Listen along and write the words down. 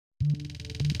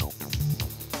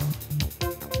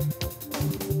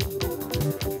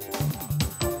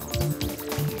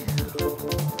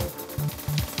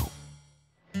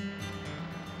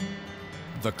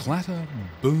The clatter,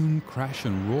 boom, crash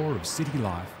and roar of city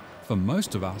life, for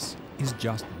most of us, is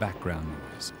just background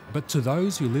noise. But to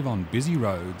those who live on busy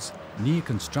roads, near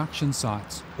construction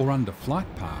sites or under flight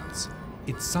paths,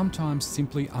 it's sometimes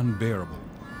simply unbearable,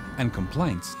 and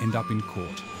complaints end up in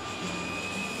court.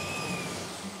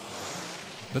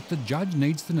 But the judge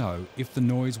needs to know if the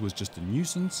noise was just a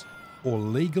nuisance or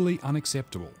legally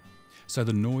unacceptable, so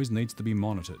the noise needs to be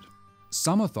monitored.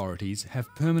 Some authorities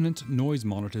have permanent noise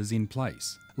monitors in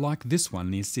place, like this one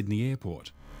near Sydney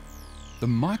Airport. The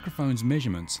microphone's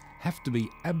measurements have to be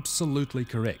absolutely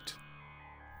correct,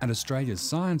 and Australia's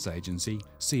science agency,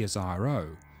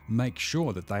 CSIRO, makes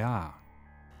sure that they are.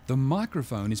 The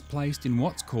microphone is placed in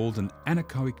what's called an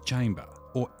anechoic chamber,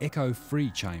 or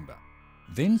echo-free chamber,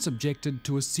 then subjected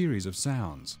to a series of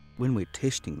sounds. When we're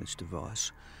testing this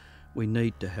device, we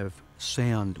need to have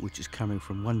sound which is coming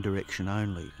from one direction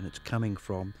only, and it's coming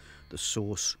from the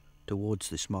source towards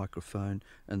this microphone,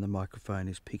 and the microphone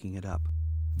is picking it up.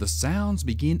 The sounds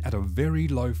begin at a very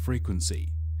low frequency,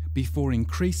 before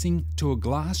increasing to a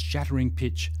glass-shattering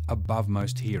pitch above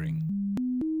most hearing.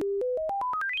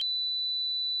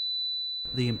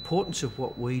 The importance of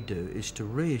what we do is to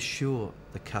reassure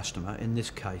the customer, in this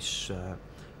case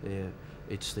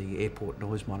it's the airport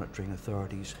noise monitoring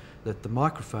authorities, that the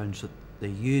microphones that they're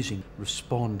using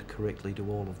respond correctly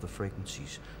to all of the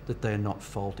frequencies, that they're not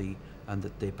faulty and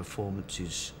that their performance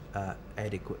is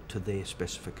adequate to their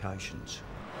specifications.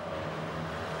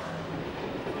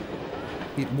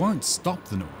 It won't stop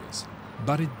the noise,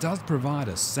 but it does provide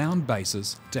a sound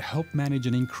basis to help manage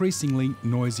an increasingly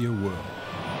noisier world.